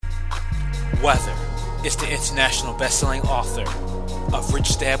Whether it's the international best-selling author of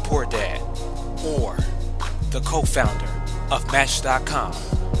Rich Dad Poor Dad, or the co-founder of Match.com,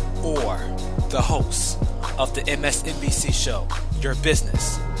 or the host of the MSNBC show Your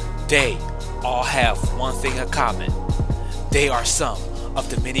Business, they all have one thing in common. They are some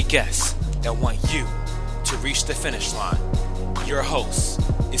of the many guests that want you to reach the finish line. Your host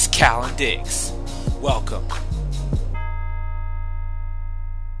is Callan Diggs. Welcome.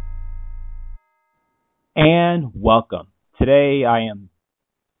 And welcome. Today I am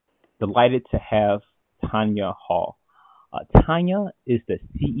delighted to have Tanya Hall. Tanya is the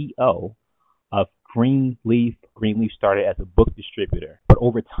CEO of Greenleaf. Greenleaf started as a book distributor, but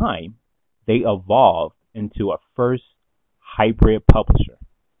over time they evolved into a first hybrid publisher.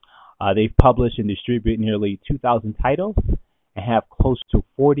 They've published and distributed nearly 2,000 titles and have close to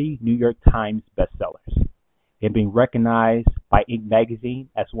 40 New York Times bestsellers. They've been recognized by Inc. magazine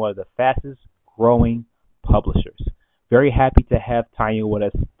as one of the fastest growing publishers. Very happy to have Tanya with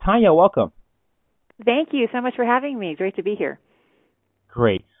us. Tanya, welcome. Thank you so much for having me. Great to be here.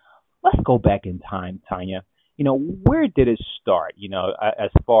 Great. Let's go back in time, Tanya. Where did it start?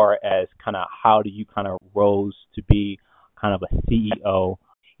 As far as kind of how do you kind of rose to be kind of a CEO?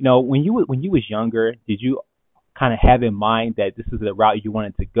 When you was younger, did you kind of have in mind that this is the route you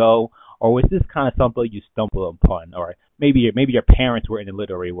wanted to go, or was this kind of something you stumbled upon, or maybe your parents were in the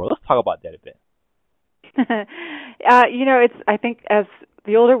literary world? Let's talk about that a bit. I think as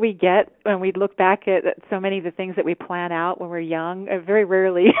the older we get, when we look back at so many of the things that we plan out when we're young, very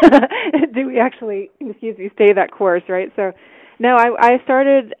rarely do we actually, stay that course, right? So, no, I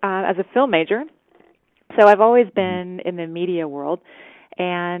started as a film major, so I've always been in the media world,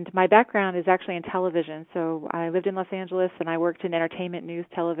 and my background is actually in television. So I lived in Los Angeles, and I worked in entertainment news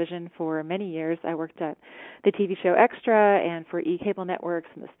television for many years. I worked at the TV show Extra and for E-Cable Networks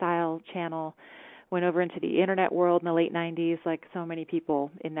and the Style Channel. Went over into the internet world in the late 90s, like so many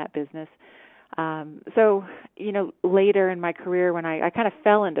people in that business. Later in my career, when I kind of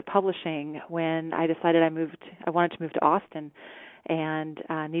fell into publishing, when I decided I wanted to move to Austin and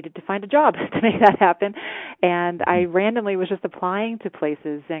needed to find a job to make that happen. And I randomly was just applying to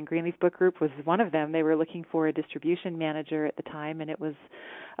places, and Greenleaf Book Group was one of them. They were looking for a distribution manager at the time, and it was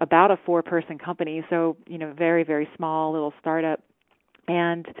about a 4-person company, so, very, very small little startup.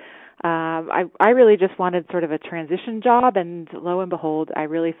 And I really just wanted sort of a transition job, and lo and behold, I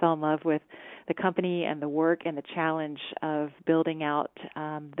really fell in love with the company and the work and the challenge of building out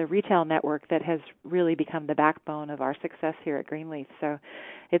the retail network that has really become the backbone of our success here at Greenleaf. So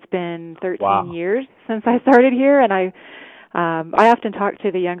it's been 13 years since I started here, and I often talk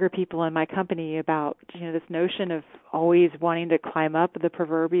to the younger people in my company about this notion of always wanting to climb up the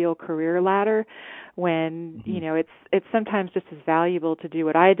proverbial career ladder, when it's sometimes just as valuable to do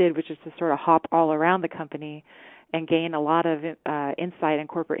what I did, which is to sort of hop all around the company and gain a lot of insight in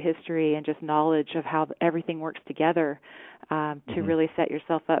corporate history and just knowledge of how everything works together to really set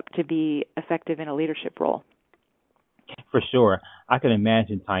yourself up to be effective in a leadership role. For sure, I can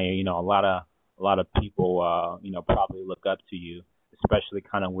imagine, Tanya. A lot of people, probably look up to you, especially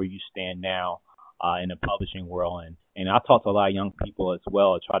kind of where you stand now in the publishing world. And I talk to a lot of young people as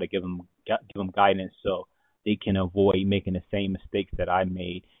well, try to give them guidance so they can avoid making the same mistakes that I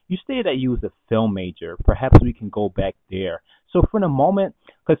made. You stated that you was a film major. Perhaps we can go back there. So for the moment,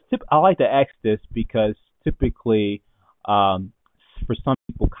 because I like to ask this because typically for some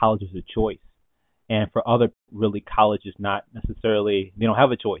people, college is a choice. And for other, really, college is not necessarily, they don't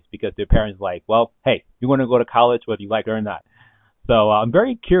have a choice because their parents are like, well, hey, you're going to go to college whether you like it or not. So I'm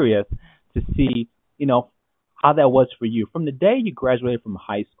very curious to see, how that was for you. From the day you graduated from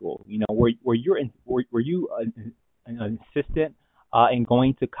high school, were you an assistant in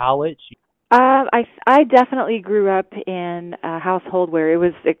going to college? I definitely grew up in a household where it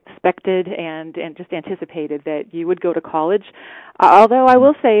was expected and just anticipated that you would go to college. Although I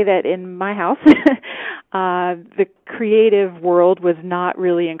will say that in my house, the creative world was not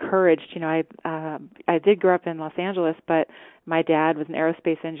really encouraged. I did grow up in Los Angeles, but my dad was an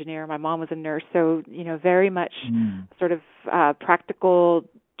aerospace engineer. My mom was a nurse. So, very much sort of practical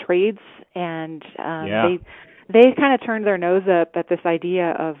trades. And they kind of turned their nose up at this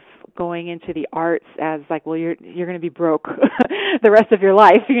idea of going into the arts as like, well, you're going to be broke the rest of your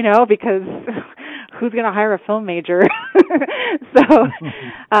life, because who's going to hire a film major? So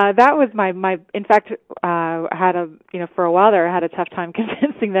that was my. In fact, I had for a while there, I had a tough time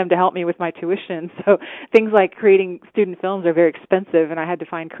convincing them to help me with my tuition. So things like creating student films are very expensive, and I had to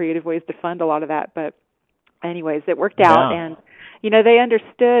find creative ways to fund a lot of that. But anyways, it worked out. Yeah. And they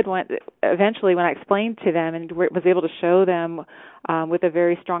understood eventually when I explained to them and was able to show them with a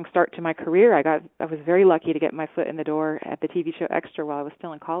very strong start to my career. I was very lucky to get my foot in the door at the TV show Extra while I was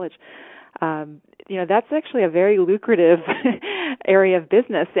still in college. That's actually a very lucrative area of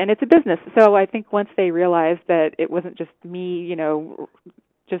business, and it's a business. So I think once they realized that it wasn't just me,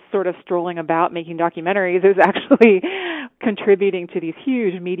 just sort of strolling about making documentaries, is actually contributing to these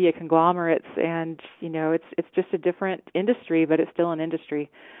huge media conglomerates. And it's just a different industry, but it's still an industry.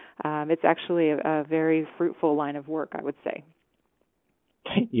 It's actually a very fruitful line of work, I would say.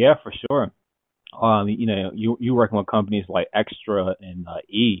 Yeah, for sure. You working with companies like Extra and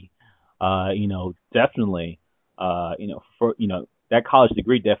E. Definitely. For that college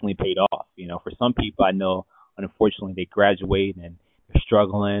degree definitely paid off. For some people I know, unfortunately, they graduate and they're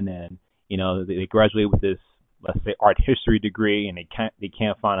struggling, and they graduate with this, let's say, art history degree, and they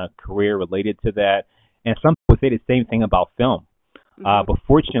can't find a career related to that. And some people say the same thing about film. But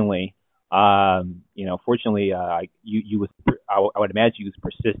fortunately, you was, I would imagine you was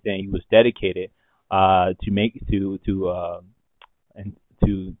persistent, you was dedicated to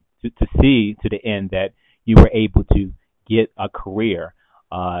see to the end that you were able to get a career,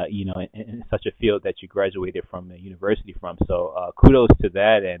 in such a field that you graduated from the university from. So kudos to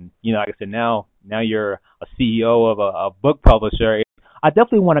that. And like I said, now you're a CEO of a book publisher. I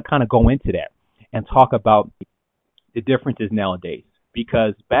definitely want to kind of go into that and talk about the differences nowadays,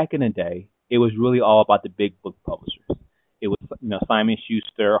 because back in the day, it was really all about the big book publishers. It was Simon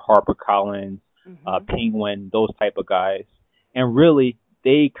Schuster, HarperCollins, Penguin, those type of guys, and really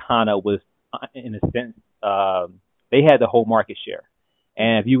they kind of was, in a sense, they had the whole market share.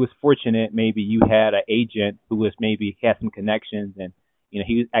 And if you was fortunate, maybe you had an agent who was maybe had some connections, and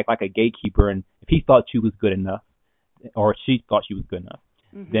he would act like a gatekeeper. And if he thought you was good enough, or she thought she was good enough,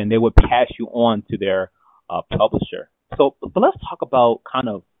 then they would pass you on to their publisher. So, but let's talk about kind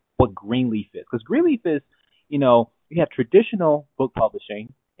of what Greenleaf is, because Greenleaf is, you have traditional book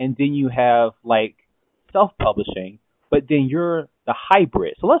publishing, and then you have like self-publishing, but then you're the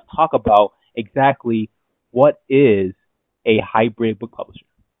hybrid. So let's talk about exactly what is a hybrid book publisher.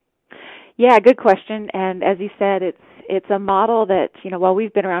 Yeah, good question. And as you said, it's a model that, while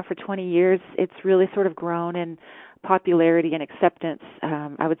we've been around for 20 years, it's really sort of grown in popularity and acceptance,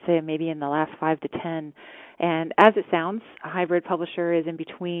 I would say maybe in the last 5 to 10. And as it sounds, a hybrid publisher is in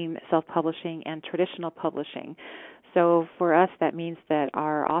between self-publishing and traditional publishing. So for us, that means that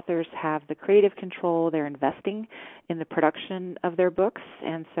our authors have the creative control. They're investing in the production of their books.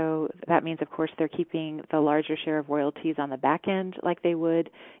 And so that means, of course, they're keeping the larger share of royalties on the back end like they would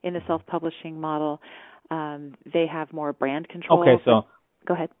in the self-publishing model. They have more brand control. Okay, so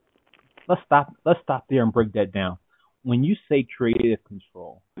go ahead. Let's stop there and break that down. When you say creative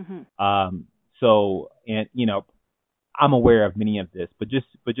control, I'm aware of many of this, but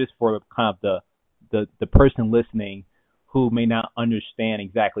just for kind of the person listening who may not understand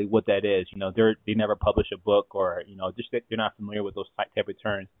exactly what that is, they never publish a book, or just that they're not familiar with those type of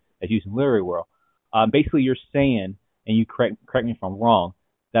terms that's used in the literary world. Basically, you're saying, and you correct me if I'm wrong,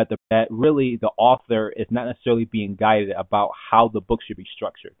 that really the author is not necessarily being guided about how the book should be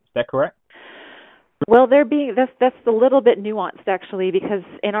structured. Is that correct? Well, that's a little bit nuanced actually, because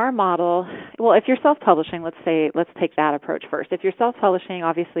in our model, well, if you're self-publishing, let's take that approach first. If you're self-publishing,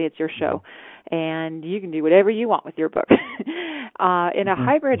 obviously it's your show, and you can do whatever you want with your book. In a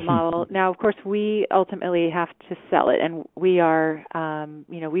hybrid model, now of course we ultimately have to sell it, and we are,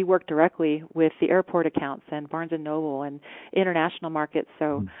 we work directly with the airport accounts and Barnes and Noble and international markets,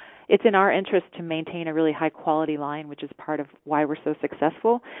 so. It's in our interest to maintain a really high-quality line, which is part of why we're so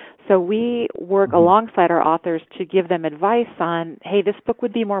successful. So we work alongside our authors to give them advice on, hey, this book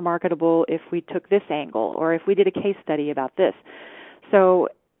would be more marketable if we took this angle, or if we did a case study about this. So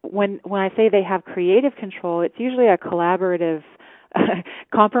when I say they have creative control, it's usually a collaborative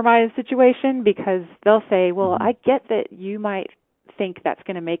compromise situation, because they'll say, well, I get that you might think that's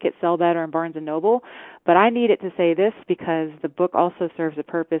going to make it sell better in Barnes & Noble, but I need it to say this because the book also serves a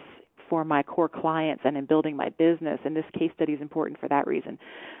purpose for my core clients and in building my business, and this case study is important for that reason.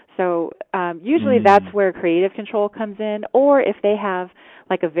 So usually that's where creative control comes in, or if they have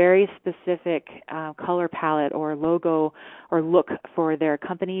like a very specific color palette or logo or look for their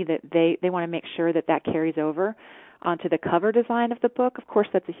company that they want to make sure that carries over onto the cover design of the book. Of course,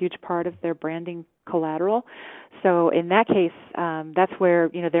 that's a huge part of their branding collateral. So in that case, that's where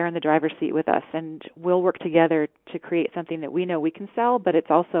they're in the driver's seat with us, and we'll work together to create something that we know we can sell, but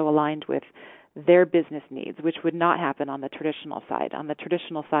it's also aligned with their business needs, which would not happen on the traditional side. On the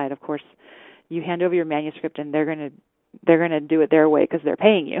traditional side, of course, you hand over your manuscript, and they're going to do it their way because they're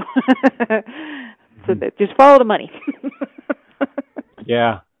paying you. So that just follow the money.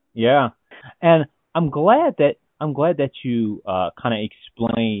 Yeah. And I'm glad that you kind of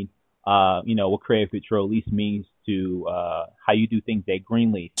explained what creative control at least means to how you do things at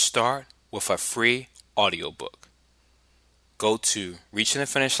Greenleaf. Start with a free audiobook. Go to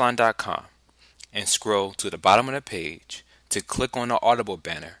reachingthefinishline.com and scroll to the bottom of the page to click on the Audible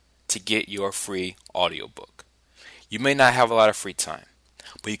banner to get your free audiobook. You may not have a lot of free time,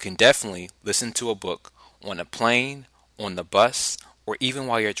 but you can definitely listen to a book on a plane, on the bus, or even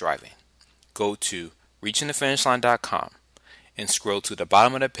while you're driving. Go to reachingthefinishline.com and scroll to the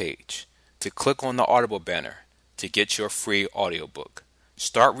bottom of the page to click on the Audible banner to get your free audiobook.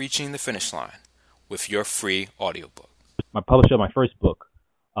 Start reaching the finish line with your free audiobook. My publisher of my first book,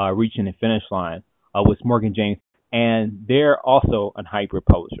 Reaching the Finish Line, was Morgan James, and they're also a hybrid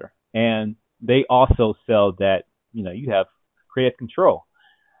publisher, and they also sell that you have creative control,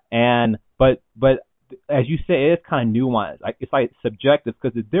 but as you say, it's kind of nuanced. It's like subjective,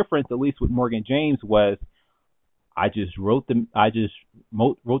 because the difference, at least with Morgan James, was I just wrote the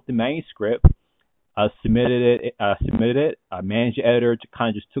manuscript, submitted it. A managing editor kind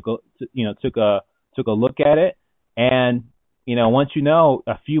of just took a look at it, and once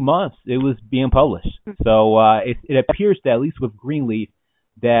a few months, it was being published. So it appears that, at least with Greenleaf,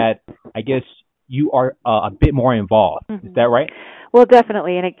 that I guess you are a bit more involved. Mm-hmm. Is that right? Well,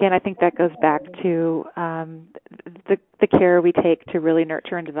 definitely. And again, I think that goes back to the care we take to really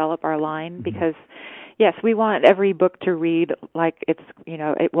nurture and develop our line, mm-hmm. because yes, we want every book to read like it's,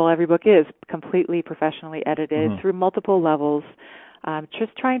 every book is completely professionally edited, mm-hmm. through multiple levels,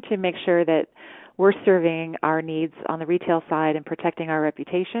 just trying to make sure that we're serving our needs on the retail side and protecting our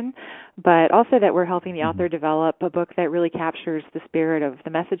reputation, but also that we're helping the author develop a book that really captures the spirit of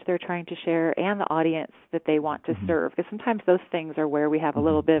the message they're trying to share and the audience that they want to serve. Because sometimes those things are where we have a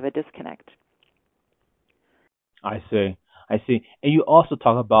little bit of a disconnect. I see. And you also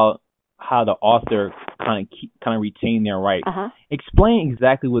talk about how the author kind of retain their rights. Uh-huh. Explain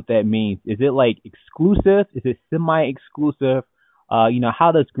exactly what that means. Is it like exclusive? Is it semi-exclusive?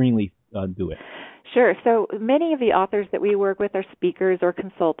 How does Greenleaf do it? Sure. So many of the authors that we work with are speakers or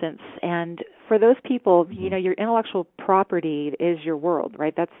consultants, and for those people, your intellectual property is your world,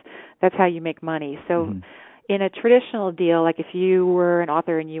 right? That's how you make money. So in a traditional deal, like if you were an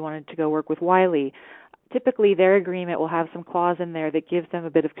author and you wanted to go work with Wiley, typically their agreement will have some clause in there that gives them a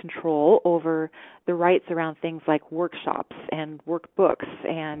bit of control over the rights around things like workshops and workbooks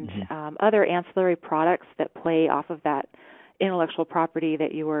and other ancillary products that play off of that intellectual property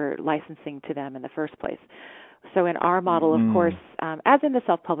that you were licensing to them in the first place. So in our model, of course, as in the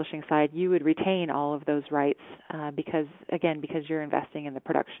self-publishing side, you would retain all of those rights because you're investing in the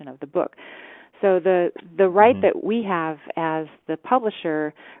production of the book. So the right that we have as the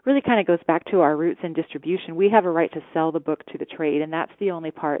publisher really kind of goes back to our roots in distribution. We have a right to sell the book to the trade, and that's the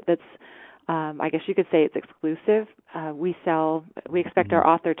only part that's I guess you could say it's exclusive. We expect our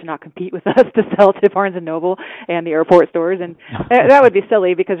author to not compete with us to sell to Barnes & Noble and the airport stores, and that would be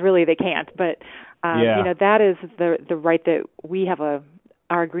silly because really they can't. But, that is the right that we have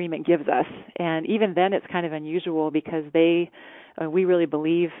our agreement gives us. And even then it's kind of unusual because we really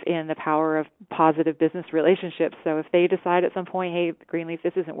believe in the power of positive business relationships. So if they decide at some point, hey, Greenleaf,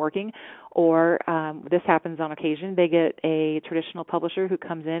 this isn't working, or this happens on occasion, they get a traditional publisher who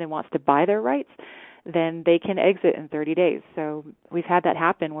comes in and wants to buy their rights, then they can exit in 30 days. So we've had that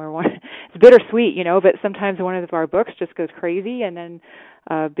happen where it's bittersweet, but sometimes one of our books just goes crazy, and then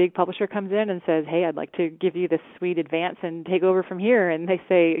a big publisher comes in and says, hey, I'd like to give you this sweet advance and take over from here. And they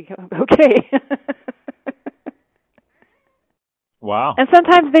say, okay. Wow. And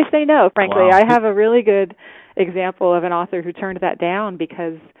sometimes they say no, frankly. Wow. I have a really good example of an author who turned that down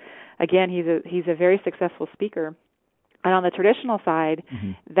because, again, he's a very successful speaker. And on the traditional side,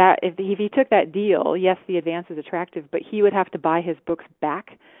 that if he took that deal, yes, the advance is attractive, but he would have to buy his books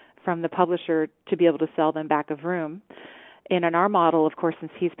back from the publisher to be able to sell them back of room. And in our model, of course,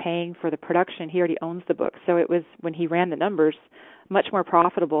 since he's paying for the production, he already owns the book. So it was, when he ran the numbers, much more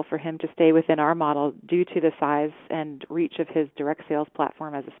profitable for him to stay within our model due to the size and reach of his direct sales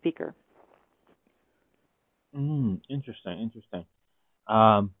platform as a speaker. Interesting.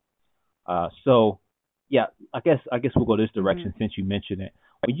 So, yeah, I guess we'll go this direction since you mentioned it.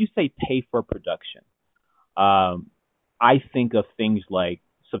 When you say pay for production, I think of things like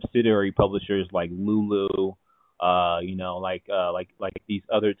subsidiary publishers like Lulu, like these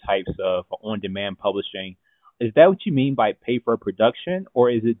other types of on-demand publishing. is that what you mean by pay for production, or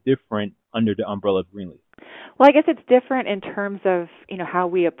is it different under the umbrella of Greenleaf? Well, I guess it's different in terms of, how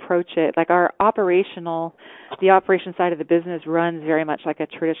we approach it. Like the operation side of the business runs very much like a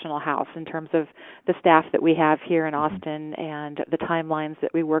traditional house in terms of the staff that we have here in Austin and the timelines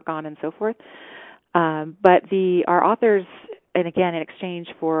that we work on and so forth. But our authors, and again, in exchange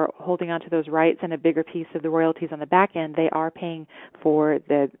for holding on to those rights and a bigger piece of the royalties on the back end, they are paying for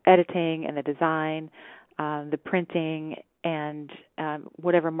the editing and the design, the printing, and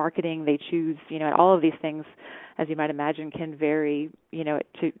whatever marketing they choose. And all of these things, as you might imagine, can vary, to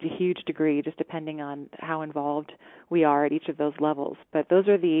a huge degree, just depending on how involved we are at each of those levels. But those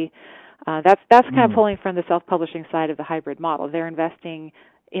are that's kind of pulling from the self-publishing side of the hybrid model. They're investing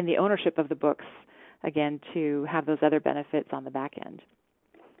in the ownership of the books, again, to have those other benefits on the back end.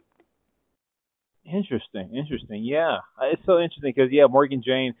 Interesting. Yeah, it's so interesting because Morgan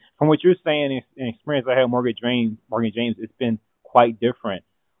James. From what you're saying, in experience I had with Morgan James, it's been quite different.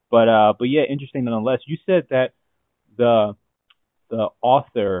 But yeah, interesting nonetheless. You said that the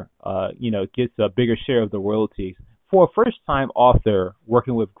author, gets a bigger share of the royalties for a first-time author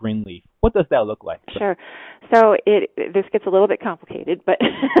working with Greenleaf. What does that look like? Sure. So this gets a little bit complicated, but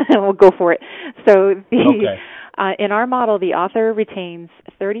we'll go for it. So in our model, the author retains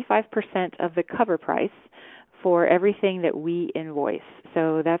 35% of the cover price for everything that we invoice.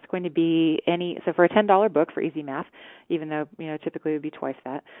 So that's going to be so for a $10 book, for easy math, even though, typically it would be twice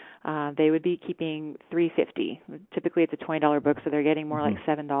that, they would be keeping $3.50. Typically it's a $20 book, so they're getting more like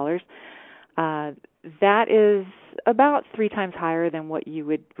 $7. That is about 3 times higher than what you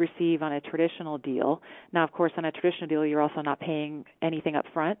would receive on a traditional deal. Now, of course, on a traditional deal, you're also not paying anything up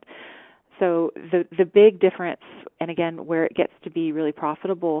front. So the big difference, and again, where it gets to be really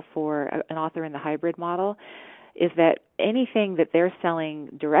profitable for an author in the hybrid model, is that anything that they're selling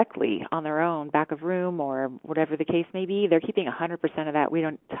directly on their own, back of room or whatever the case may be, they're keeping 100% of that. We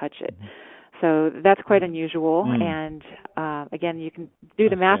don't touch it. So that's quite unusual. And again, you can do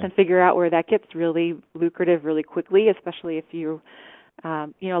the math and figure out where that gets really lucrative really quickly, especially if you,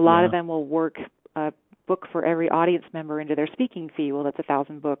 a lot of them will work a book for every audience member into their speaking fee. Well, that's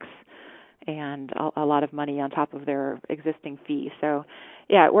 1,000 books and a lot of money on top of their existing fee. So,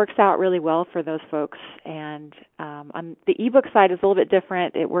 yeah, it works out really well for those folks. And on the ebook side is a little bit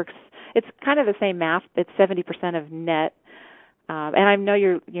different. It's kind of the same math. It's 70% of net. And I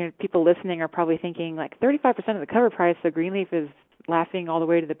know people listening are probably thinking like 35% of the cover price, so Greenleaf is laughing all the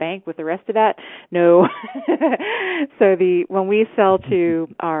way to the bank with the rest of that. No. So when we sell to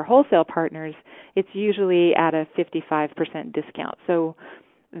our wholesale partners, it's usually at a 55% discount. So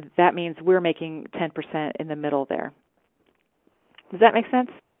that means we're making 10% in the middle there. Does that make sense?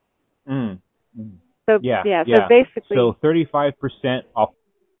 So so basically, so 35% off.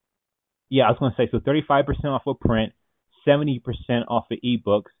 Yeah, I was going to say, so 35% off of print, 70% off of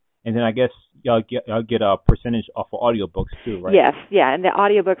ebooks, and then I guess y'all get a percentage off of audiobooks too, right? Yes, yeah, and the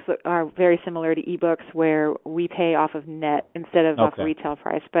audiobooks are very similar to ebooks, where we pay off of net instead of off retail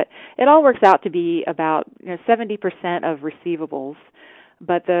price. But it all works out to be about 70% of receivables.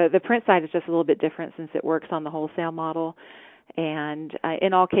 But the print side is just a little bit different since it works on the wholesale model. And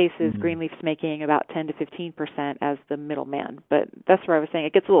in all cases, Greenleaf's making about 10 to 15% as the middleman. But that's where I was saying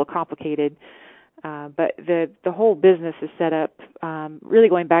it gets a little complicated. But the whole business is set up really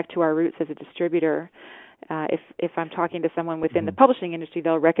going back to our roots as a distributor. If I'm talking to someone within the publishing industry,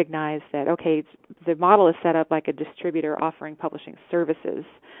 they'll recognize that, okay, the model is set up like a distributor offering publishing services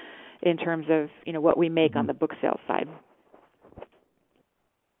in terms of what we make on the book sales side.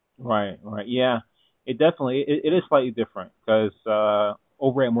 Right. Yeah, it definitely it is slightly different because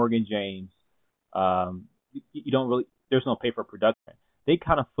over at Morgan James, you don't really, there's no pay for production. They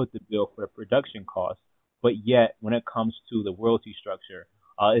kind of foot the bill for the production costs, but yet when it comes to the royalty structure,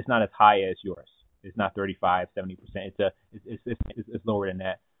 it's not as high as yours. It's not 35, 70%. It's lower than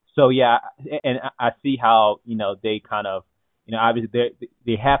that. So yeah, and I see how they kind of obviously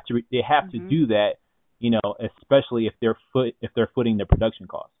they have to do that, especially if they're footing the production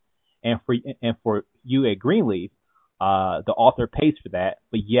costs. And for you at Greenleaf, the author pays for that,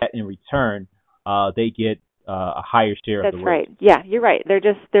 but yet in return, they get a higher share of the royalties. That's right. Yeah, you're right.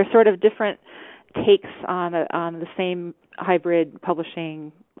 They're sort of different takes on the same hybrid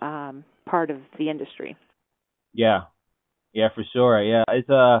publishing part of the industry. Yeah, for sure. Yeah,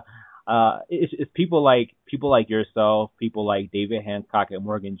 it's people like yourself, people like David Hancock at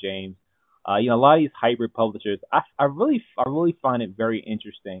Morgan James. A lot of these hybrid publishers, I really find it very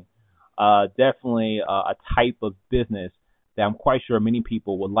interesting. Definitely a type of business that I'm quite sure many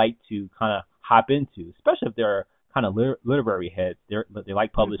people would like to kind of hop into, especially if they're kind of literary heads. They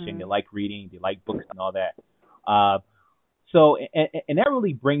like publishing, they like reading, they like books and all that. So that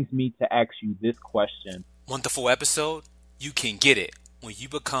really brings me to ask you this question. Wonderful episode. You can get it when you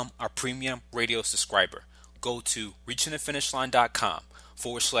become our premium radio subscriber. Go to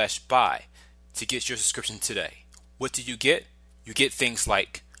reachingthefinishline.com/buy to get your subscription today. What do you get? You get things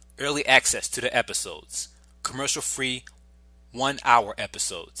like early access to the episodes, commercial-free 1-hour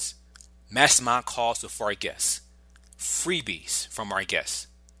episodes, mastermind calls with our guests, freebies from our guests,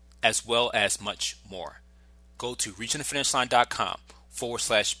 as well as much more. Go to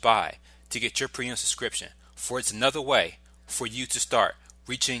reachingthefinishline.com/buy to get your premium subscription, for it's another way for you to start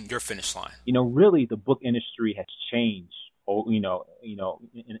reaching your finish line. Really, the book industry has changed. In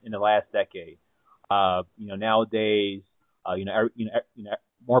the last decade. Nowadays,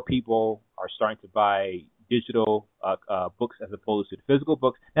 more people are starting to buy digital books as opposed to the physical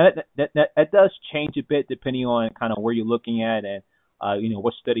books. Now that does change a bit depending on kind of where you're looking at and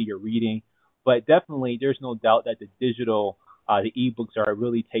what study you're reading. But definitely, there's no doubt that the digital, the ebooks are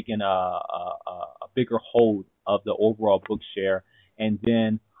really taking a bigger hold of the overall book share. And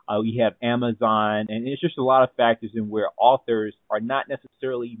then we have Amazon, and it's just a lot of factors in where authors are not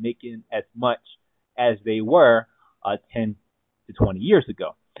necessarily making as much as they were 10 to 20 years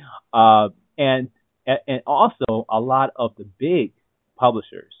ago. And also, a lot of the big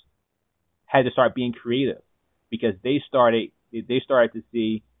publishers had to start being creative because they started to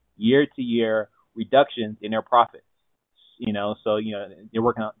see year-to-year reductions in their profits. So they're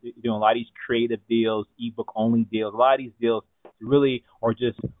doing a lot of these creative deals, ebook only deals, a lot of these deals really, or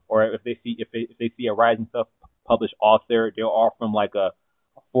if they see a rising self-published author, they'll offer them like a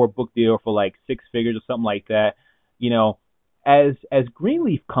 4-book deal for like 6 figures or something like that. As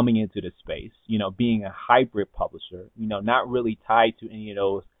Greenleaf coming into the space, being a hybrid publisher, not really tied to any of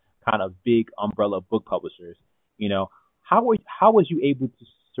those kind of big umbrella book publishers, how was you able to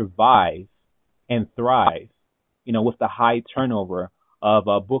survive and thrive, with the high turnover of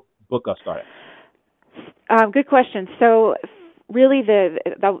book startups? Good question. So really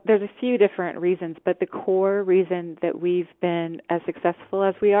there's a few different reasons, but the core reason that we've been as successful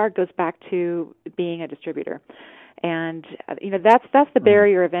as we are goes back to being a distributor. And that's the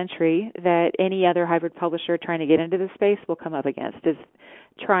barrier of entry that any other hybrid publisher trying to get into the space will come up against, is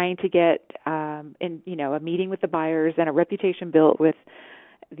trying to get a meeting with the buyers and a reputation built with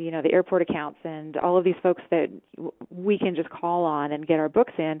the airport accounts and all of these folks that we can just call on and get our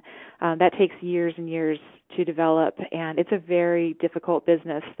books in. That takes years and years to develop, and it's a very difficult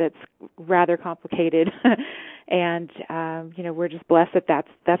business that's rather complicated. And we're just blessed that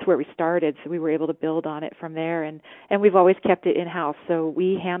that's where we started, so we were able to build on it from there. And we've always kept it in-house, so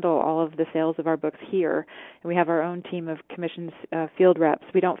we handle all of the sales of our books here, and we have our own team of commissioned field reps.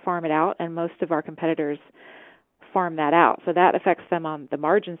 We don't farm it out, and most of our competitors farm that out. So that affects them on the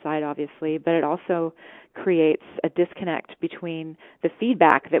margin side, obviously, but it also creates a disconnect between the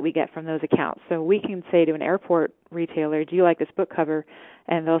feedback that we get from those accounts. So we can say to an airport retailer, do you like this book cover?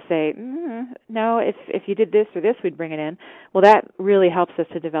 And they'll say, no, if you did this or this, we'd bring it in. Well, that really helps us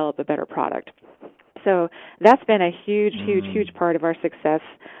to develop a better product. So that's been a huge part of our success.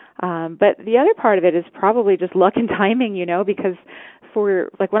 But the other part of it is probably just luck and timing, because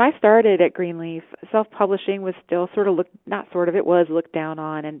when I started at Greenleaf, self-publishing was still it was looked down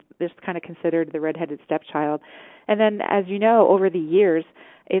on and just kind of considered the redheaded stepchild. And then, as you know, over the years,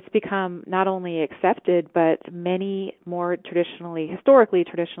 it's become not only accepted, but many more historically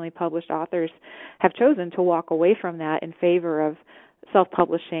traditionally published authors have chosen to walk away from that in favor of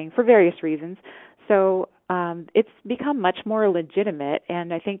self-publishing for various reasons. So it's become much more legitimate,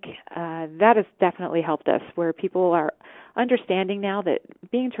 and I think that has definitely helped us, where people are understanding now that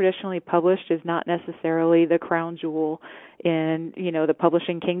being traditionally published is not necessarily the crown jewel in, the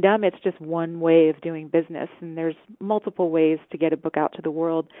publishing kingdom. It's just one way of doing business, and there's multiple ways to get a book out to the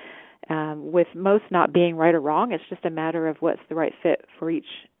world, with most not being right or wrong. It's just a matter of what's the right fit for each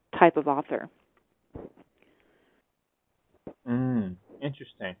type of author.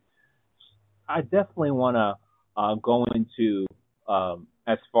 Interesting. I definitely want to go into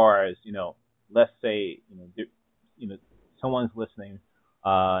as far as let's say someone's listening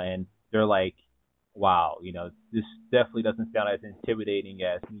and they're like, wow, this definitely doesn't sound as intimidating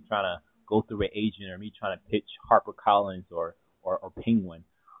as me trying to go through an agent or me trying to pitch HarperCollins or Penguin.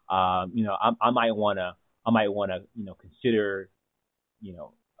 I might want to consider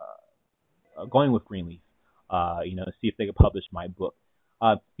going with Greenleaf. See if they could publish my book.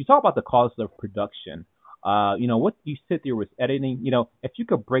 You talk about the cost of production. What you sit there with editing, if you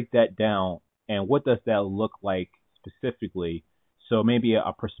could break that down, and what does that look like specifically? So maybe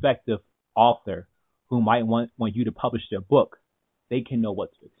a prospective author who might want you to publish their book, they can know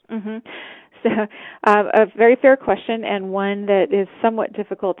what to expect. a very fair question, and one that is somewhat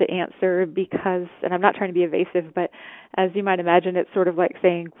difficult to answer because, and I'm not trying to be evasive, but as you might imagine, it's sort of like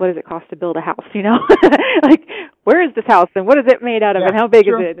saying, what does it cost to build a house, Like, where is this house, and what is it made out of, and how big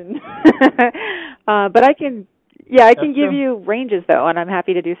is it? And but I can give you ranges, though, and I'm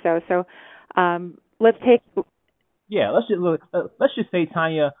happy to do so. So let's take... Yeah, let's just say,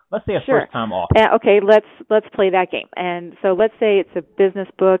 Tanya, let's say a first-time author. Okay, let's play that game. And so let's say it's a business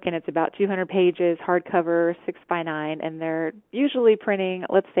book and it's about 200 pages, hardcover, 6x9, and they're usually printing,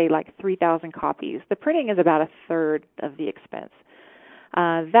 let's say, like 3,000 copies. The printing is about a third of the expense.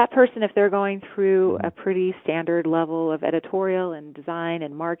 That person, if they're going through a pretty standard level of editorial and design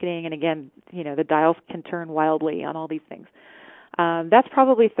and marketing, and again, the dials can turn wildly on all these things, that's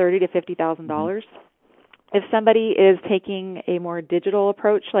probably $30,000 to $50,000. If somebody is taking a more digital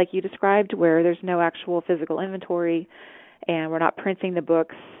approach like you described, where there's no actual physical inventory and we're not printing the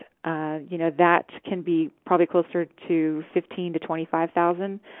books, that can be probably closer to $15,000 to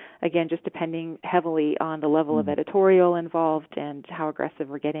 $25,000. Again, just depending heavily on the level of editorial involved and how aggressive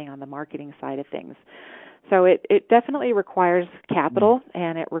we're getting on the marketing side of things. So it definitely requires capital,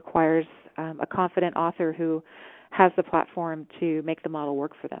 and it requires a confident author who has the platform to make the model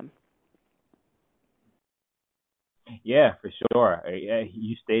work for them. Yeah, for sure.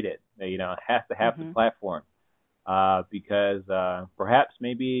 You stated that, it has to have the platform, because perhaps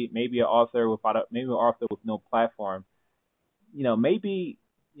maybe an author with no platform, maybe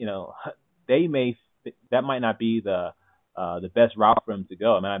that might not be the best route for them to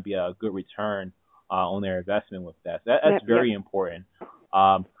go. It might not be a good return on their investment with that. So that's very important.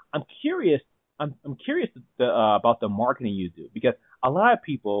 I'm curious. I'm curious about the marketing you do, because a lot of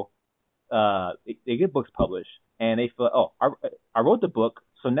people they get books published. And they feel, I wrote the book,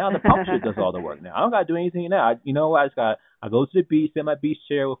 so now the publisher does all the work. Now I don't got to do anything now. I go to the beach, sit in my beach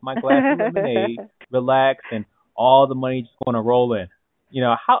chair with my glass of lemonade, relax, and all the money just going to roll in.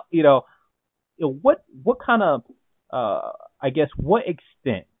 What kind of, what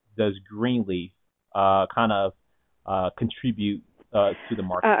extent does Greenleaf contribute to the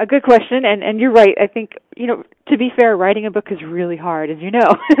market? A good question, and you're right. I think, to be fair, writing a book is really hard, as you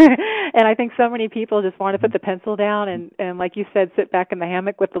know. And I think so many people just want to put the pencil down and like you said, sit back in the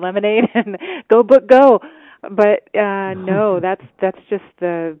hammock with the lemonade and go book go. But no, that's just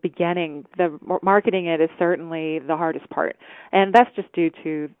the beginning. The marketing it is certainly the hardest part, and that's just due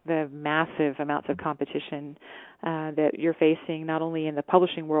to the massive amounts of competition that you're facing, not only in the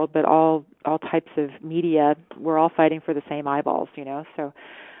publishing world, but all types of media. We're all fighting for the same eyeballs, So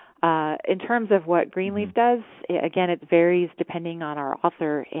in terms of what Greenleaf does, again, it varies depending on our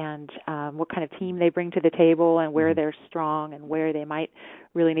author and what kind of team they bring to the table and where they're strong and where they might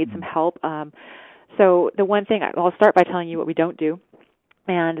really need some help. So the one thing, I'll start by telling you what we don't do,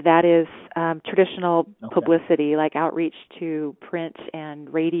 and that is traditional publicity, like outreach to print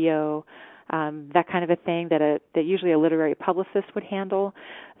and radio, that kind of a thing that usually a literary publicist would handle,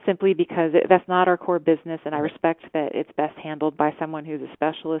 simply because that's not our core business, and I respect that it's best handled by someone who's a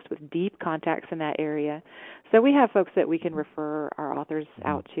specialist with deep contacts in that area. So we have folks that we can refer our authors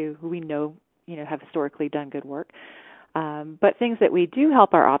out to who we know, have historically done good work. But things that we do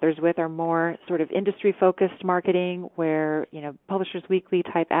help our authors with are more sort of industry-focused marketing, where, Publishers Weekly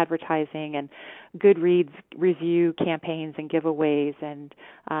type advertising and Goodreads review campaigns and giveaways and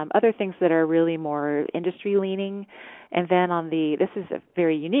other things that are really more industry-leaning. And then this is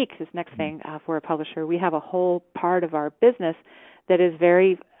very unique, this next thing for a publisher, we have a whole part of our business that is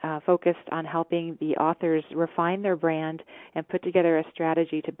very focused on helping the authors refine their brand and put together a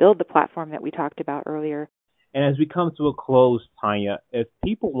strategy to build the platform that we talked about earlier. And as we come to a close, Tanya, if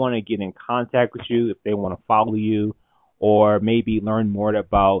people want to get in contact with you, if they want to follow you, or maybe learn more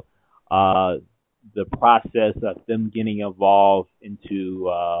about the process of them getting involved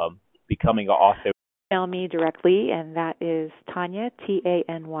into becoming an author, email me directly, and that is Tanya,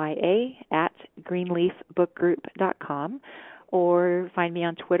 Tanya, at greenleafbookgroup.com, or find me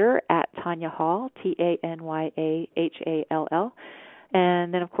on Twitter at Tanya Hall, TanyaHall.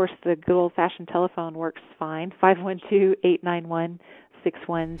 And then, of course, the good old-fashioned telephone works fine,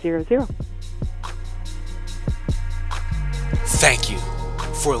 512-891-6100. Thank you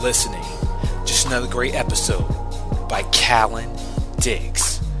for listening. Just another great episode by Callan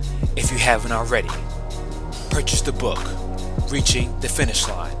Diggs. If you haven't already, purchase the book, Reaching the Finish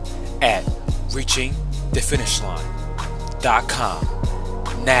Line, at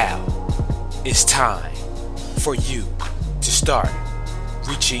reachingthefinishline.com. Now it's time for you to start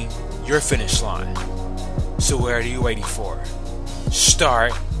reaching your finish line. So what are you waiting for?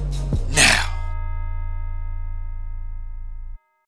 Start